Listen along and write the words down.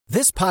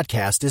This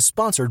podcast is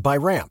sponsored by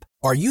Ramp.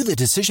 Are you the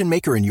decision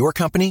maker in your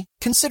company?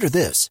 Consider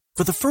this.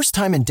 For the first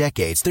time in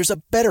decades, there's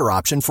a better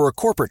option for a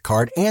corporate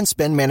card and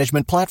spend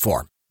management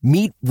platform.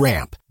 Meet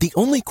Ramp, the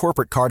only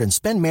corporate card and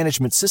spend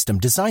management system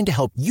designed to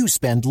help you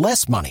spend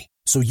less money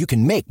so you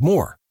can make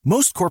more.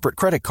 Most corporate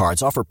credit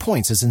cards offer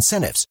points as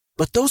incentives,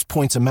 but those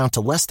points amount to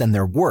less than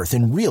their worth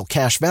in real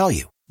cash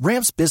value.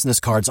 Ramp's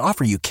business cards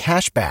offer you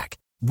cash back,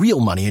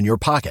 real money in your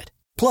pocket.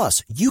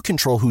 Plus, you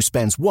control who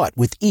spends what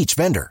with each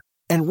vendor.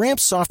 And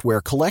Ramp's software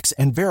collects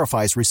and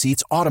verifies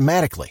receipts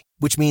automatically,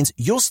 which means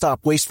you'll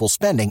stop wasteful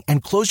spending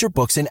and close your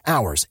books in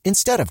hours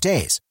instead of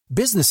days.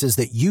 Businesses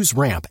that use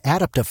Ramp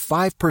add up to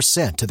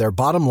 5% to their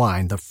bottom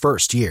line the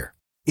first year.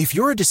 If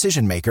you're a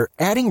decision maker,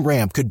 adding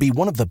Ramp could be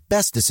one of the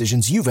best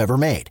decisions you've ever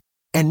made.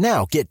 And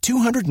now get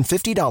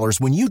 $250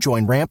 when you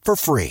join Ramp for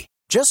free.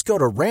 Just go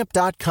to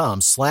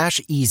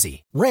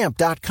ramp.com/easy.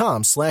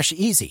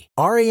 Ramp.com/easy.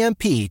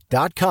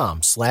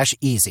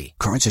 RAMP.com/easy.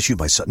 Cards issued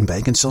by Sutton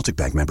Bank and Celtic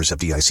Bank, members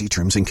FDIC.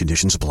 Terms and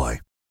conditions apply.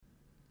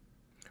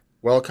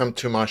 Welcome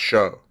to my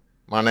show.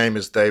 My name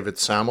is David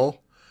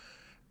Samuel,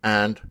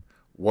 and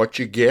what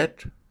you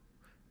get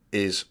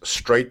is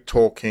straight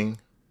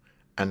talking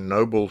and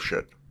no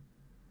bullshit.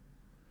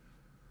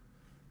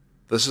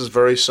 This is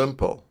very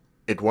simple.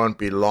 It won't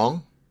be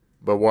long,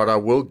 but what I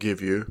will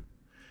give you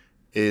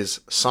is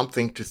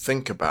something to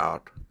think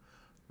about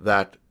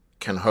that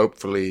can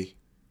hopefully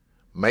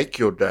make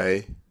your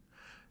day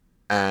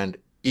and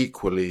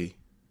equally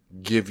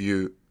give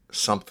you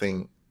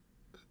something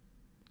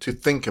to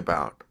think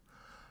about,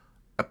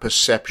 a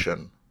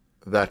perception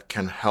that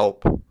can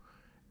help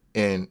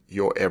in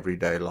your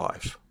everyday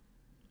life.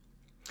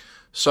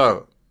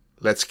 So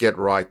let's get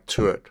right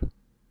to it.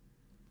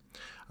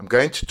 I'm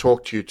going to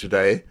talk to you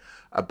today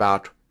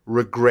about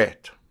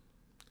regret,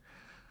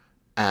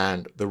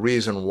 and the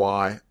reason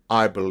why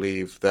I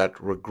believe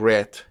that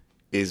regret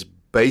is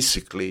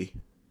basically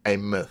a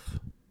myth.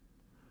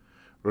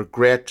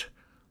 Regret,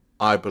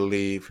 I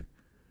believe,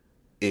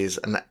 is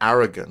an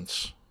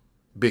arrogance,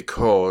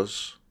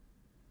 because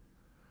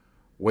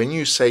when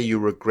you say you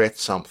regret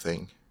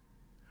something,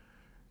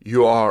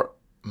 you are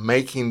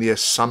making the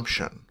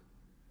assumption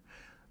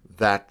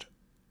that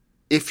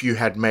if you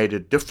had made a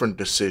different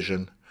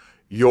decision,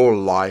 your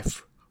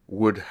life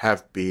would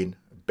have been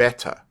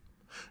better.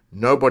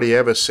 Nobody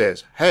ever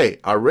says, hey,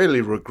 I really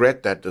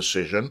regret that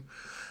decision,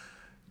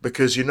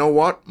 because you know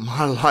what?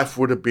 My life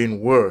would have been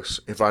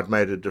worse if I'd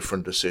made a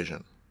different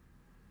decision.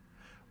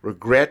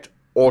 Regret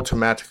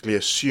automatically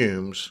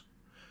assumes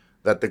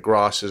that the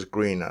grass is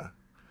greener,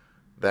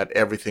 that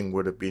everything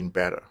would have been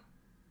better.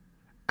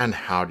 And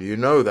how do you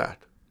know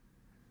that?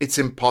 It's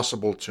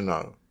impossible to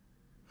know.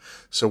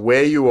 So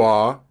where you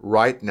are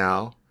right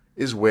now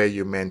is where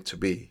you're meant to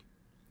be,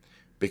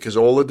 because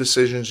all the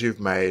decisions you've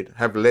made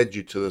have led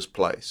you to this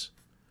place.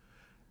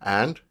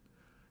 And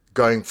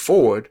going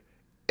forward,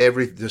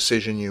 every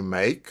decision you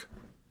make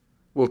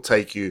will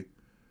take you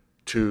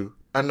to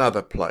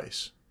another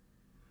place.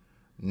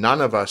 None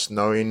of us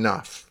know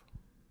enough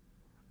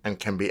and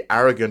can be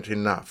arrogant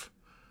enough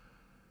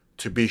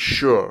to be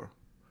sure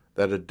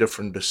that a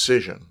different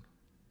decision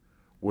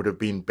would have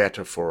been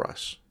better for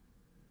us.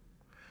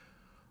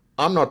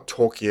 I'm not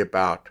talking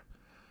about,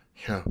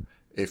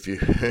 if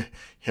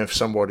if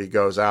somebody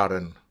goes out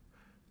and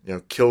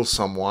kills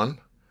someone,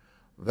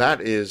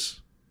 that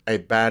is a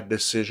bad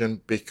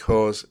decision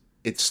because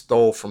it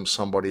stole from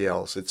somebody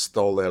else. It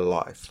stole their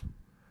life.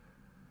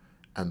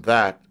 And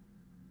that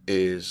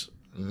is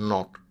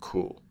not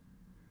cool.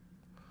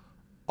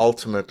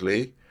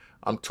 Ultimately,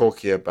 I'm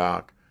talking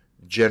about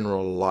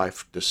general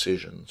life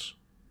decisions.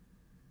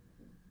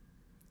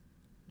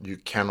 You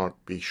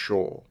cannot be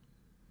sure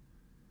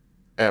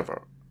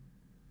ever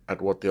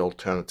at what the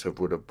alternative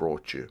would have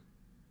brought you.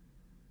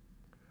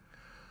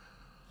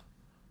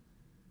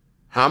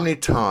 How many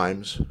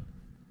times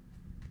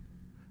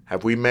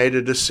have we made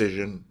a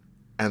decision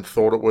and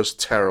thought it was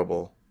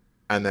terrible,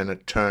 and then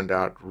it turned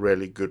out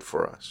really good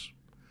for us?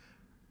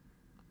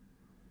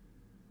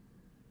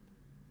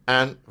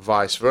 And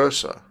vice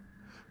versa.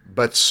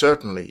 But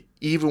certainly,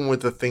 even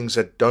with the things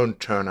that don't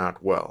turn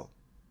out well,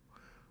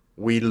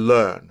 we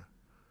learn,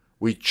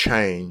 we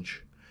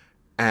change,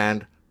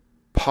 and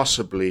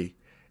possibly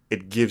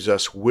it gives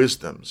us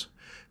wisdoms,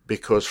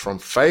 because from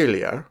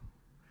failure,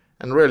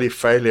 and really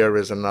failure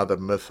is another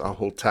myth I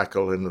will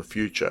tackle in the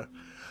future,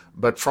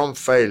 but from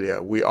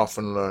failure we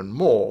often learn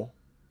more,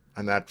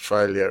 and that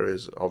failure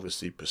is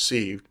obviously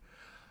perceived,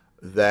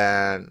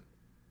 than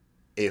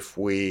if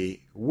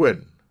we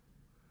win,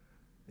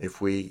 if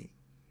we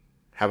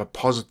have a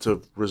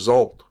positive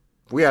result.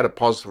 If we had a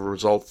positive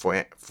result for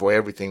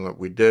everything that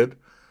we did,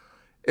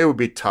 it would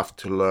be tough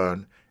to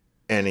learn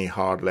any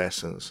hard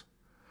lessons.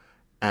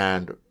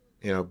 And,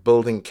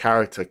 building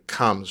character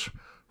comes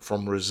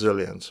from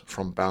resilience,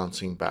 from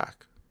bouncing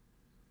back.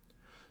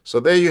 So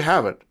there you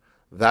have it.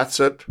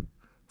 That's it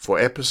for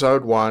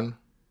episode 1.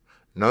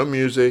 No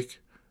music,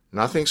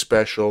 nothing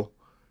special,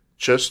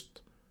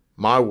 just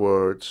my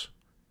words,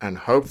 and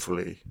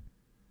hopefully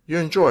you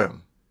enjoy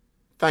them.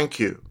 Thank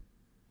you.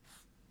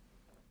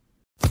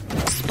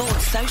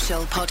 Sports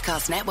Social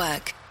Podcast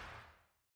Network.